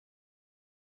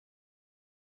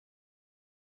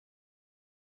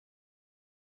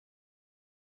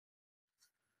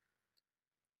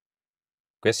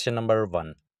Question number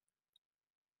 1.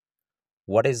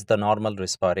 What is the normal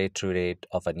respiratory rate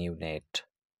of a neonate?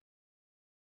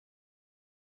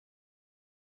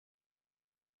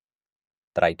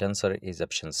 The right answer is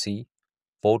option C,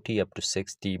 40 up to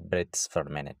 60 breaths per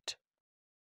minute.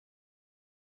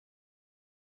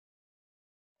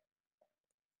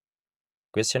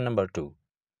 Question number 2.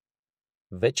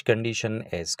 Which condition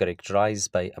is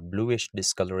characterized by a bluish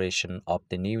discoloration of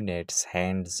the neonate's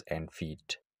hands and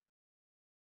feet?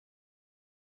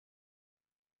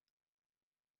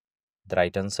 The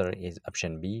right answer is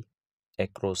option B,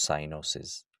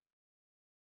 acrocyanosis.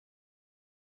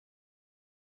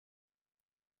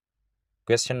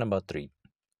 Question number 3.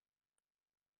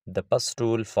 The pus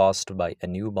stool forced by a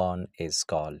newborn is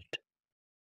called.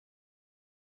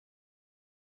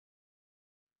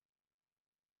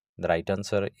 The right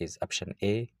answer is option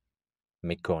A,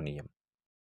 meconium.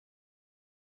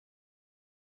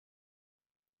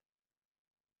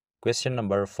 Question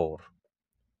number 4.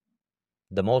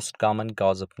 The most common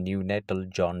cause of neonatal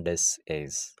jaundice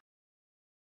is.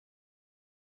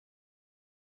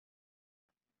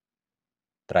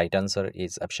 The right answer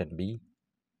is option B,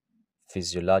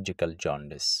 physiological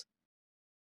jaundice.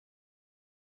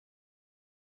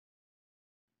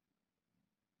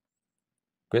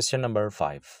 Question number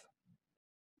 5.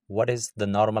 What is the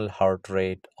normal heart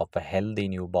rate of a healthy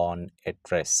newborn at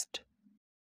rest?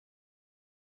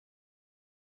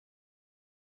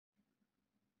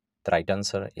 The right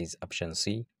answer is option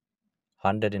C,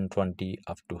 120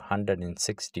 up to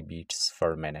 160 beats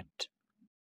per minute.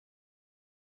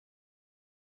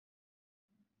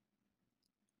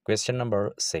 Question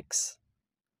number 6.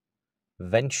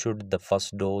 When should the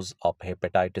first dose of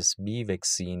hepatitis B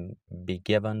vaccine be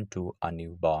given to a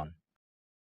newborn?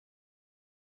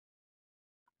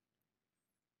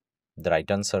 The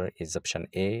right answer is option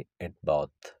A, at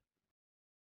birth.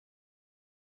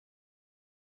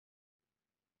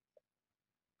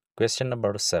 Question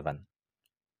number 7.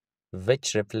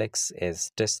 Which reflex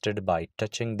is tested by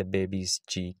touching the baby's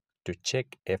cheek to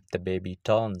check if the baby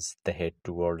turns the head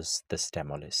towards the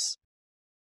stimulus?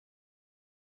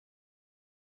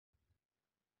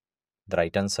 The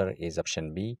right answer is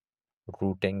option B,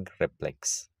 rooting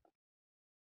reflex.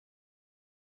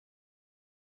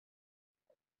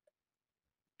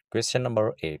 Question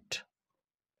number 8.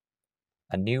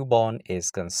 A newborn is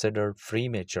considered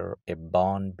premature if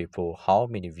born before how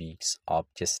many weeks of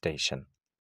gestation?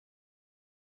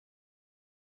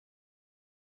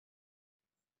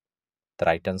 The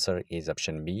right answer is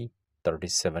option B,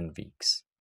 37 weeks.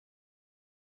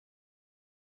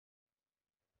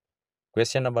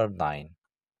 Question number 9.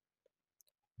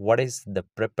 What is the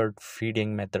preferred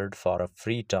feeding method for a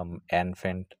preterm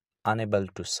infant unable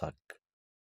to suck?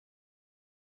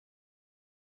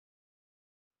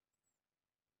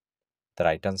 The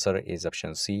right answer is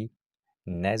option C,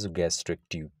 nasogastric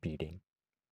tube feeding.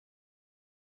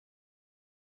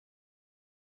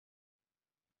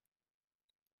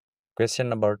 Question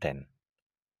number 10.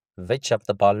 Which of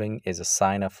the following is a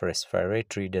sign of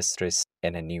respiratory distress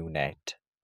in a neonate?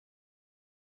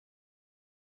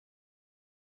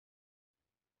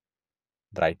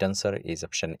 The right answer is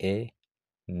option A,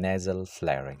 nasal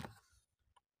flaring.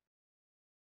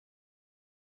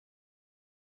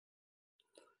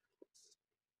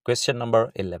 Question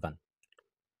number 11.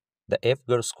 The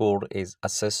APGAR score is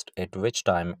assessed at which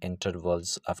time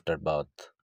intervals after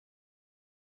birth?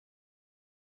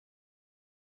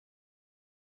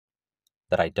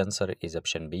 The right answer is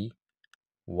option B,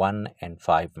 1 and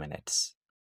 5 minutes.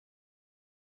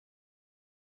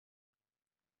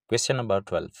 Question number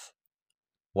 12.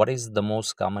 What is the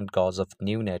most common cause of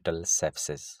neonatal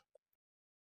sepsis?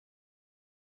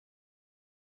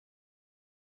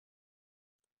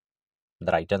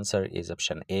 The right answer is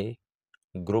option A,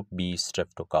 Group B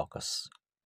streptococcus.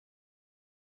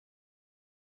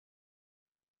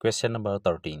 Question number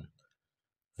 13.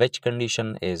 Which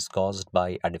condition is caused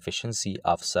by a deficiency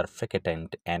of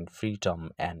surfactant in preterm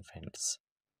infants?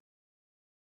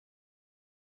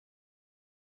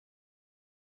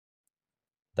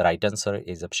 The right answer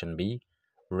is option B,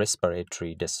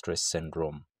 respiratory distress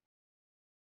syndrome.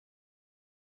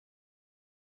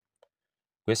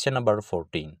 Question number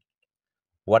 14.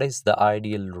 What is the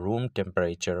ideal room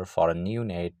temperature for a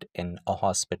neonate in a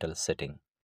hospital setting?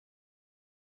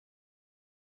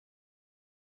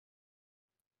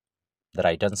 The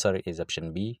right answer is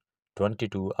option B,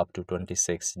 22 up to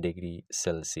 26 degrees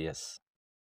Celsius.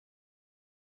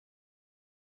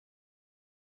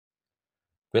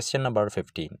 Question number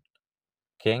 15.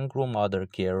 Kangaroo mother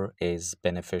care is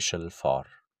beneficial for.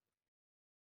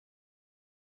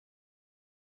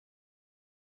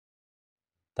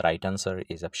 The right answer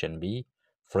is option B,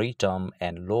 preterm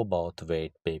and low birth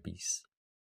weight babies.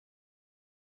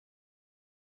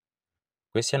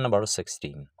 Question number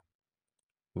 16.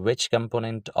 Which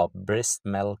component of breast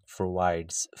milk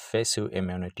provides passive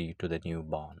immunity to the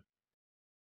newborn?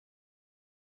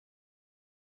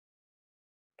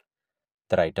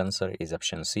 The right answer is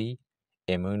option C,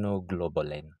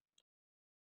 immunoglobulin.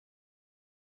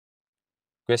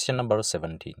 Question number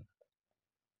 17.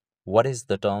 What is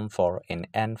the term for an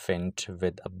infant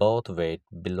with a birth weight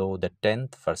below the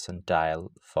 10th percentile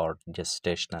for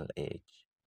gestational age?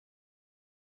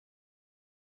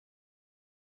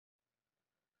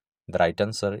 The right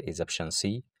answer is option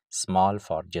C, small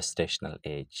for gestational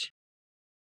age.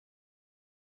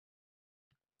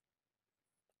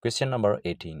 Question number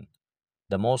 18.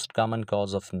 The most common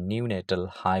cause of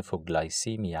neonatal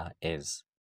hypoglycemia is?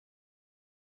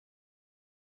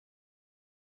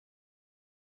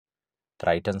 The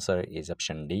right answer is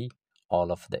option D,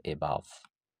 all of the above.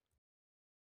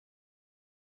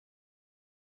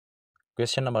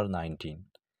 Question number 19.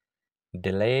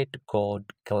 Delayed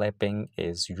cord clapping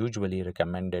is usually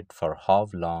recommended for how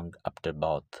long after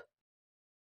birth?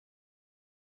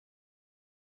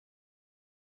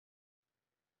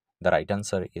 The right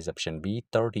answer is option B,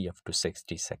 30 up to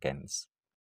 60 seconds.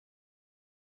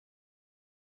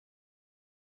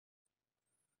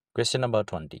 Question number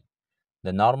 20.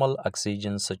 The normal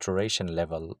oxygen saturation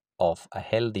level of a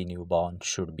healthy newborn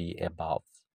should be above.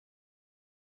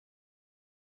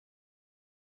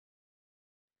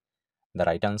 The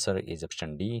right answer is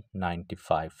option D,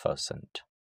 95%.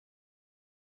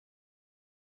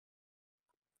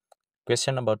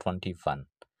 Question number 21.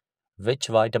 Which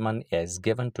vitamin is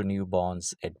given to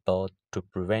newborns at birth to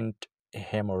prevent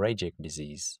hemorrhagic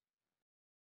disease?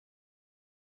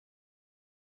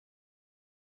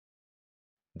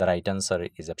 The right answer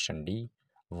is option D,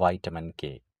 vitamin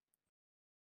K.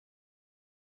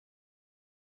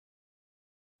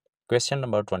 Question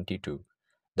number 22.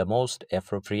 The most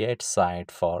appropriate site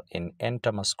for an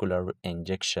intramuscular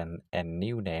injection in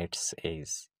neonates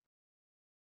is?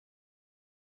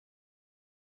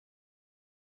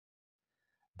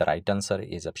 The right answer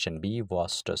is option B,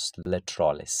 vastus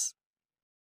lateralis.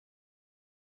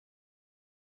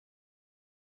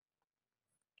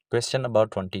 Question number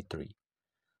 23.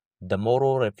 The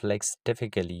Moro reflex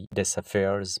typically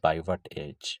disappears by what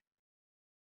age?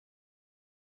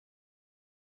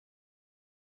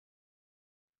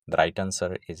 The right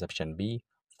answer is option B,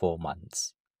 4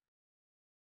 months.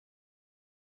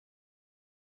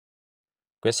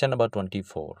 Question number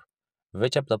 24.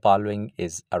 Which of the following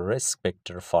is a risk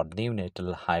factor for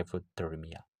neonatal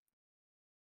hypothermia?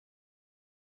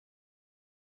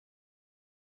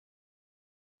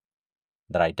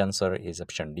 The right answer is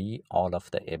option D, all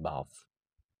of the above.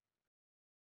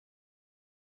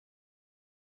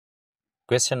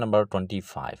 Question number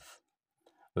 25.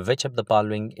 Which of the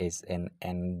following is an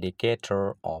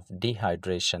indicator of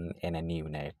dehydration in a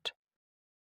neonate?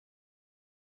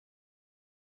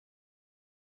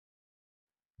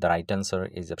 The right answer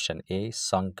is option A,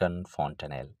 sunken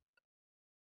fontanelle.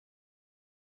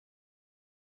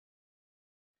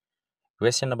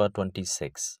 Question number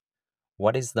 26.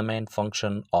 What is the main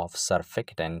function of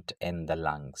surfactant in the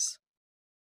lungs?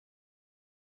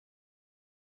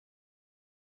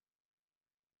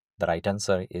 The right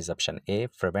answer is option A,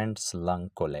 prevents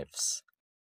lung collapse.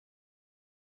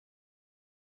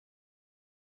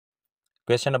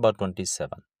 Question number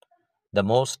 27. The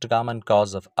most common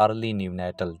cause of early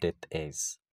neonatal death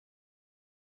is?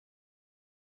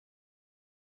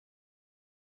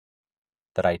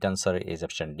 The right answer is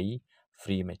option D,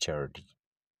 prematurity.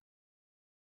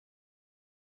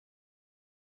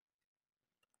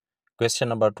 Question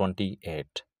number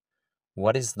 28.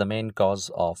 What is the main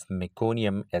cause of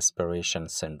meconium aspiration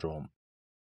syndrome?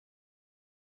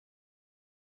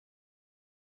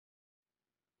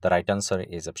 The right answer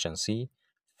is option C,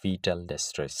 fetal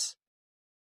distress.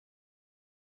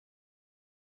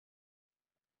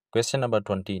 Question number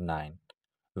 29.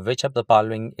 Which of the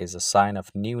following is a sign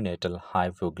of neonatal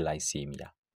hypoglycemia?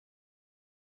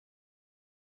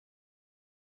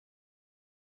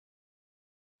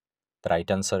 The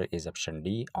right answer is option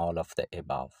D, all of the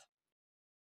above.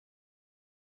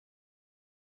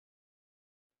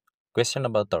 Question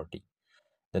number 30.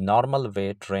 The normal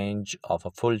weight range of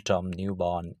a full-term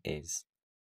newborn is?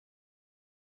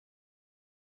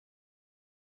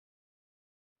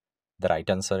 The right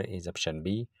answer is option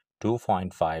B,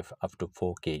 2.5 up to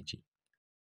 4 kg.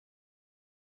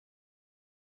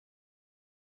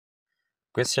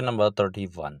 Question number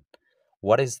 31.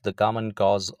 What is the common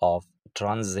cause of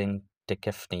transient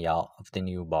tachypnea of the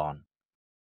newborn?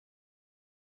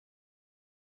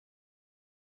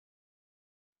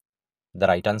 The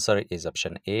right answer is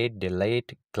option A,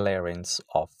 delayed clearance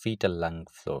of fetal lung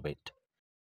fluid.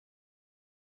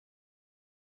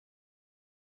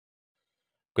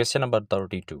 Question number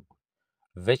 32.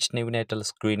 Which neonatal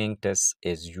screening test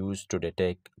is used to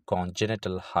detect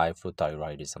congenital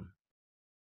hypothyroidism?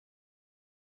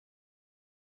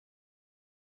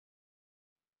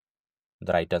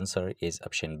 The right answer is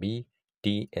option B,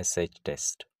 TSH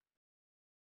test.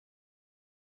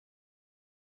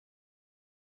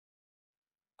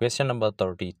 Question number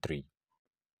 33.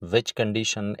 Which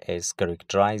condition is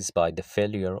characterized by the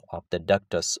failure of the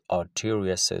ductus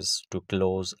arteriosus to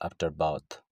close after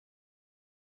birth?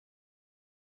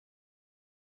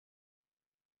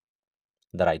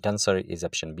 The right answer is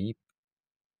option B,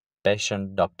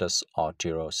 patient ductus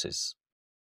arteriosus.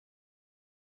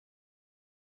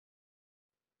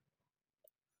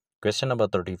 Question number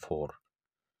 34.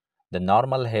 The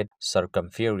normal head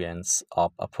circumference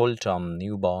of a full-term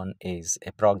newborn is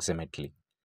approximately.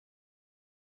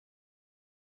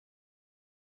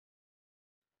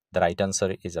 The right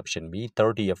answer is option B,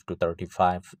 30 up to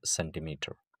 35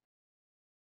 centimeter.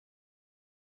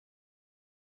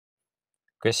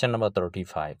 Question number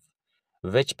 35.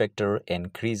 Which factor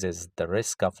increases the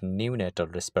risk of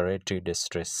neonatal respiratory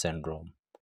distress syndrome?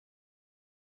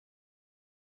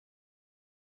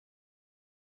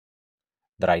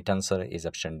 The right answer is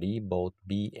option D, both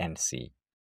B and C.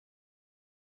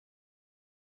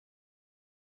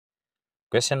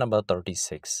 Question number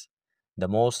 36. The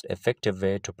most effective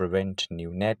way to prevent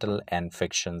neonatal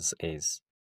infections is.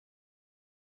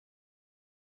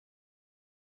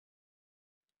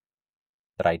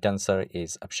 The right answer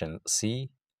is option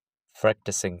C,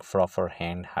 practicing proper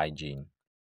hand hygiene.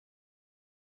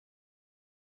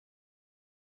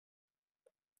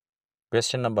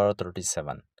 Question number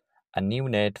 37. A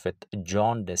neonate with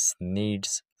jaundice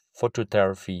needs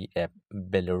phototherapy if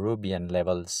bilirubin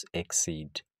levels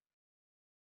exceed.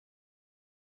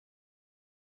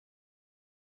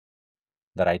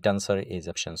 The right answer is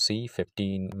option C,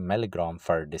 15 milligram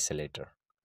per deciliter.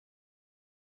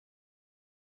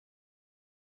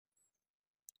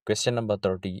 Question number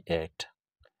 38.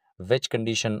 Which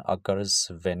condition occurs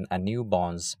when a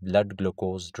newborn's blood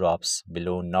glucose drops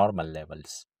below normal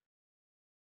levels?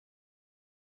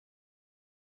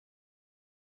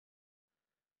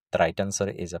 The right answer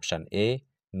is option A,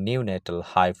 neonatal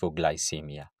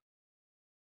hypoglycemia.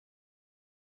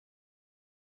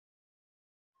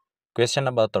 Question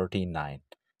number 39.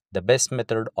 The best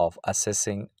method of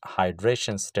assessing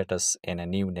hydration status in a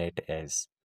neonate is.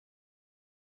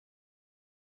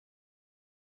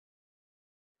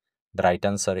 The right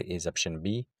answer is option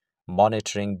B,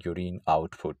 monitoring urine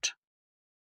output.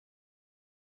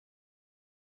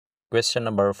 Question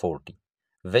number 40.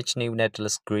 Which neonatal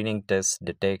screening test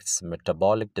detects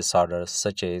metabolic disorders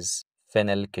such as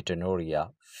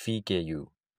phenylketonuria, PKU?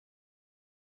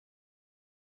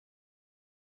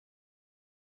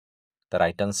 The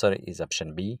right answer is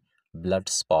option B, blood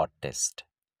spot test.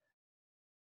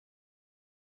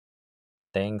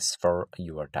 Thanks for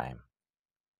your time.